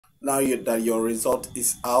Now that your result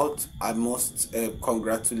is out, I must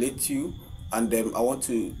congratulate you, and I want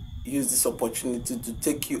to use this opportunity to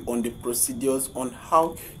take you on the procedures on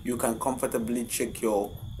how you can comfortably check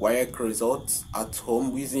your WAEC results at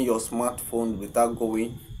home using your smartphone without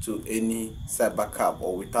going to any cyber cab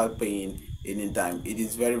or without paying any dime. It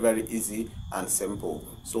is very, very easy and simple.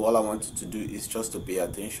 So all I want you to do is just to pay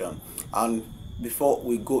attention. And before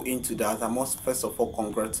we go into that, I must first of all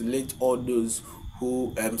congratulate all those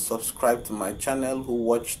who subscribed to my channel, who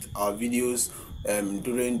watched our videos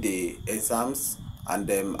during the exams, and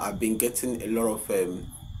I've been getting a lot of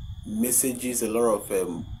messages, a lot of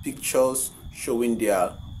pictures showing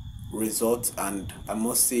their results, and I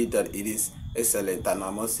must say that it is excellent, and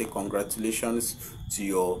I must say congratulations to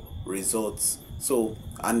your results. So,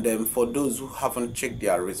 and for those who haven't checked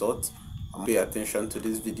their results, pay attention to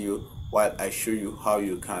this video while I show you how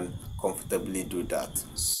you can comfortably do that.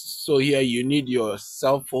 So here you need your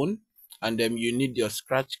cell phone, and then you need your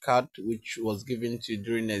scratch card which was given to you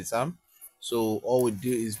during the exam. So all we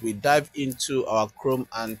do is we dive into our Chrome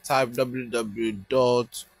and type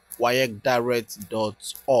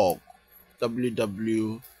www.waecdirect.org,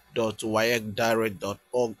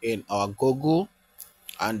 www.waecdirect.org in our Google,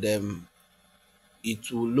 and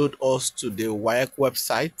it will load us to the WAEC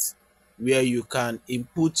website where you can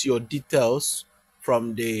input your details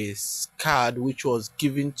from the card which was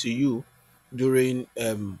given to you during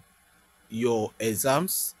your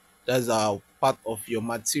exams. That's a part of your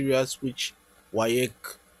materials which WAEC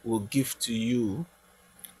will give to you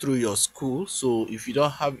through your school. So if you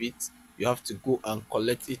don't have it, you have to go and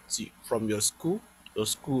collect it from your school. Your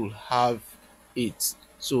school have it.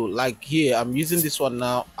 So like here, I'm using this one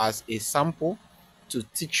now as a sample to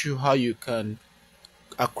teach you how you can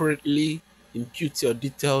accurately input your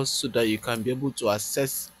details so that you can be able to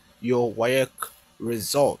access your WAEC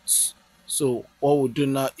results. So what we'll do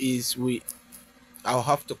now is I'll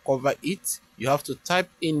have to cover it. You have to type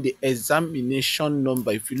in the examination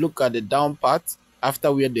number. If you look at the down part,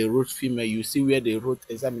 after where they wrote female, you see where they wrote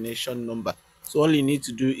examination number. So all you need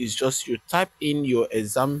to do is just you type in your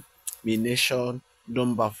examination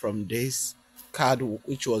number from this card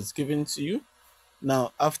which was given to you.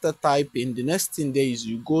 Now after typing, the next thing there is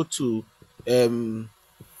you go to the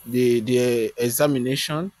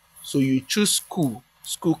examination. So you choose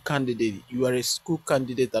school candidate. You are a school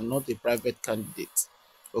candidate and not a private candidate.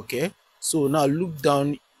 Okay, so now look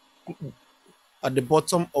down at the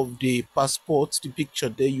bottom of the passport, the picture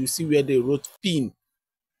there, you see where they wrote pin.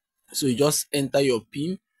 So you just enter your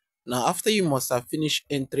pin. Now after you must have finished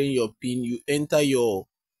entering your pin, you enter your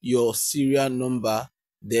serial number.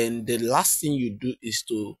 Then the last thing you do is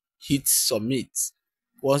to hit submit.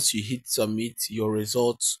 Once you hit submit, your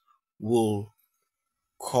results will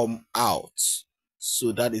come out.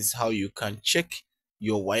 So that is how you can check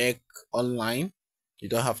your WAEC online. You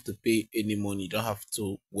don't have to pay any money. You don't have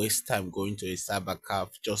to waste time going to a cyber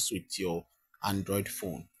cafe just with your Android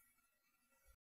phone.